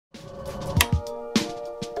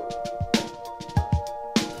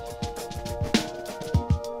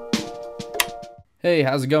Hey,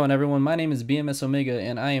 how's it going everyone? My name is bmsomega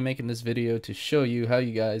and I am making this video to show you how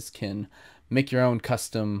you guys can make your own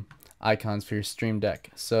custom icons for your Stream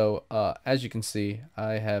Deck. So as you can see,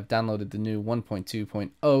 I have downloaded the new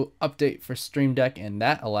 1.2.0 update for Stream Deck, and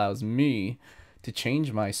that allows me to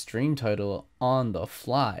change my stream title on the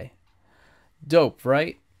fly. Dope,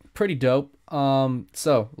 right? Pretty dope.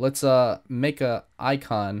 So let's make a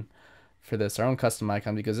icon for this, our own custom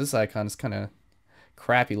icon, because this icon is kind of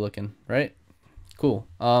crappy looking, right? Cool.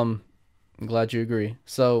 I'm glad you agree.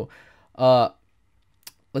 So, uh,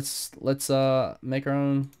 let's make our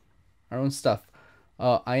own stuff.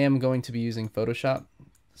 I am going to be using Photoshop.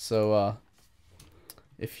 So,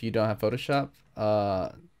 if you don't have Photoshop,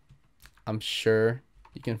 I'm sure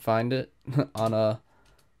you can find it on a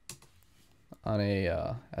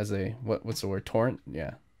as a what's the word, torrent?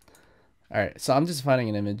 Yeah. All right. So I'm just finding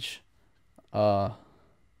an image. Uh,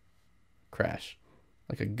 Crash,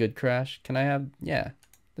 like a good crash. Can I have? Yeah,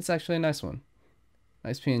 that's actually a nice one.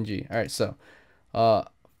 Nice PNG. All right, so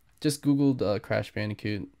just Googled Crash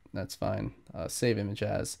Bandicoot. That's fine. Save image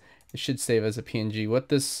as. It should save as a PNG. What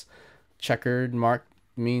this checkered mark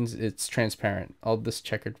means, it's transparent. All this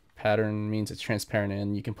checkered pattern means it's transparent,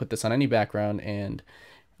 and you can put this on any background, and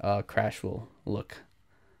Crash will look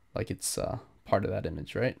like it's part of that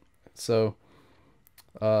image, right? So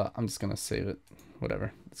I'm just gonna save it.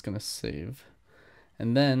 Whatever. It's gonna save,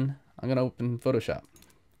 and then I'm gonna open Photoshop.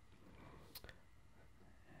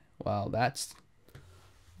 While that's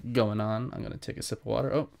going on, I'm gonna take a sip of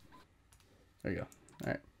water. Oh, there you go.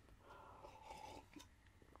 All right.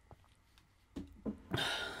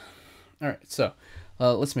 All right. So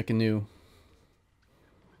let's make a new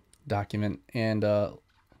document and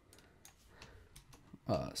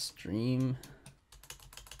stream.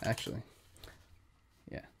 Actually,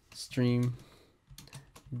 yeah, Stream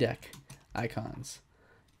Deck icons.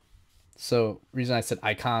 So reason I said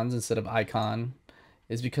icons instead of icon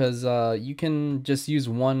is because you can just use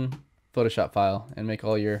one Photoshop file and make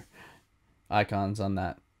all your icons on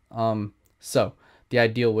that. So the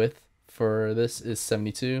ideal width for this is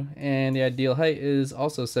 72, and the ideal height is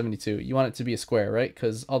also 72. You want it to be a square, right?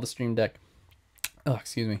 Because all the Stream Deck, oh,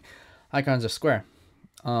 excuse me, icons are square.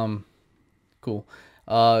 Cool.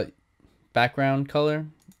 Background color,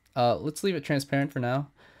 let's leave it transparent for now.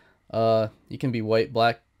 You can be white,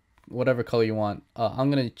 black, whatever color you want. I'm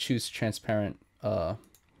gonna choose transparent.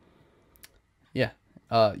 Yeah,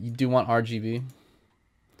 you do want RGB,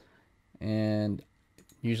 and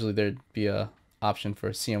usually there'd be a option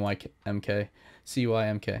for CYMK,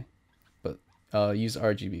 but use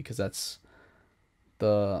RGB because that's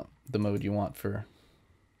the mode you want for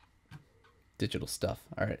digital stuff.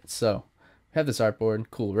 All right, so we have this artboard,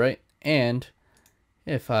 cool, right? And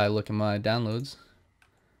if I look at my downloads,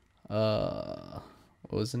 what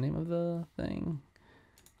was the name of the thing?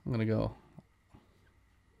 I'm gonna go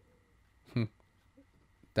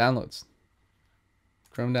downloads,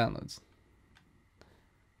 Chrome downloads.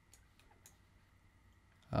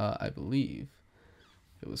 I believe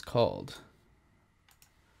it was called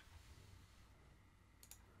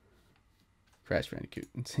Crash Bandicoot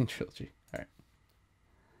Insane Trilogy. All right,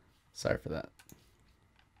 sorry for that.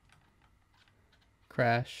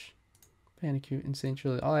 Crash Bandicoot Insane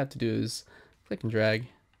Trilogy. All I have to do is click and drag.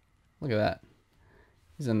 Look at that.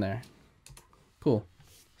 He's in there. Cool.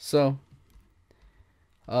 So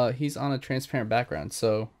he's on a transparent background,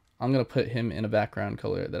 so I'm gonna put him in a background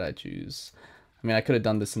color that I choose. I mean, I could have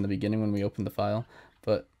done this in the beginning when we opened the file,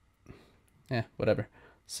 but yeah, whatever.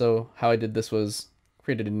 So how I did this was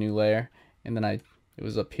created a new layer, and then it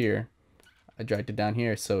was up here. I dragged it down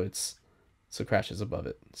here so Crash is above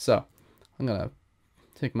it. So I'm gonna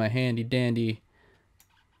take my handy dandy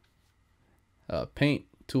paint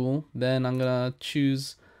tool. Then I'm gonna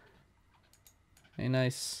choose a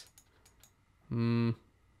nice,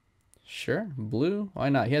 sure, blue. Why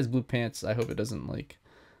not? He has blue pants. I hope it doesn't like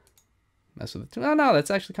mess with it too. Oh no, that's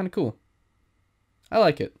actually kind of cool. I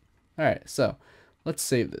like it. All right, so let's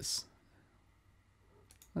save this.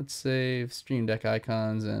 Let's save Stream Deck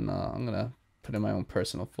icons, and I'm gonna put in my own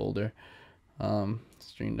personal folder.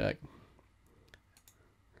 Stream Deck.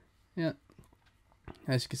 Yeah,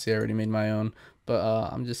 as you can see, I already made my own, but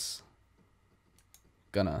I'm just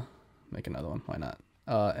gonna make another one. Why not?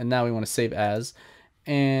 And now we want to save as,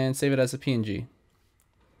 and save it as a PNG.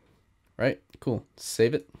 Right? Cool.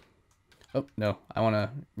 Save it. Oh no, I want to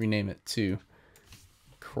rename it to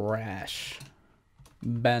Crash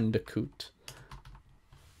Bandicoot,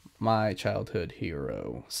 my childhood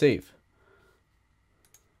hero. Save.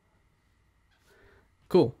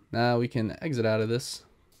 Cool. Now we can exit out of this.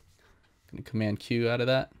 Command Q out of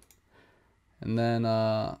that, and then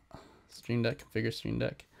Stream Deck, configure Stream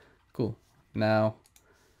Deck. Cool. Now,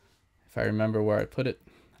 if I remember where I put it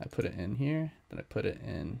in here. Then I put it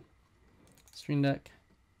in Stream Deck,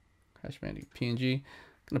 Crash Bandicoot PNG. I'm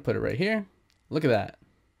gonna put it right here. Look at that.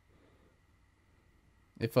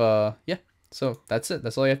 If yeah, so that's it.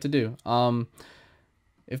 That's all you have to do.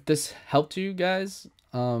 If this helped you guys,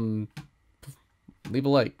 leave a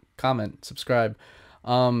like, comment, subscribe.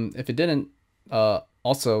 If it didn't,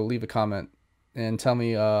 also leave a comment and tell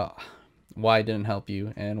me why it didn't help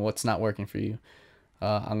you and what's not working for you.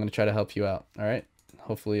 I'm gonna try to help you out. All right.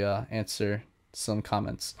 Hopefully, answer some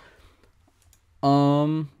comments.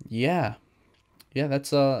 Yeah,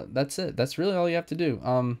 that's it. That's really all you have to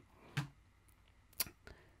do.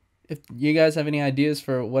 If you guys have any ideas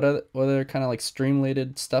for what other kind of like stream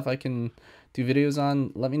related stuff I can do videos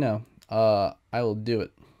on, let me know. I will do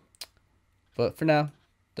it. But for now,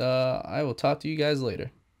 I will talk to you guys later.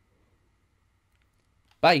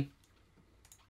 Bye.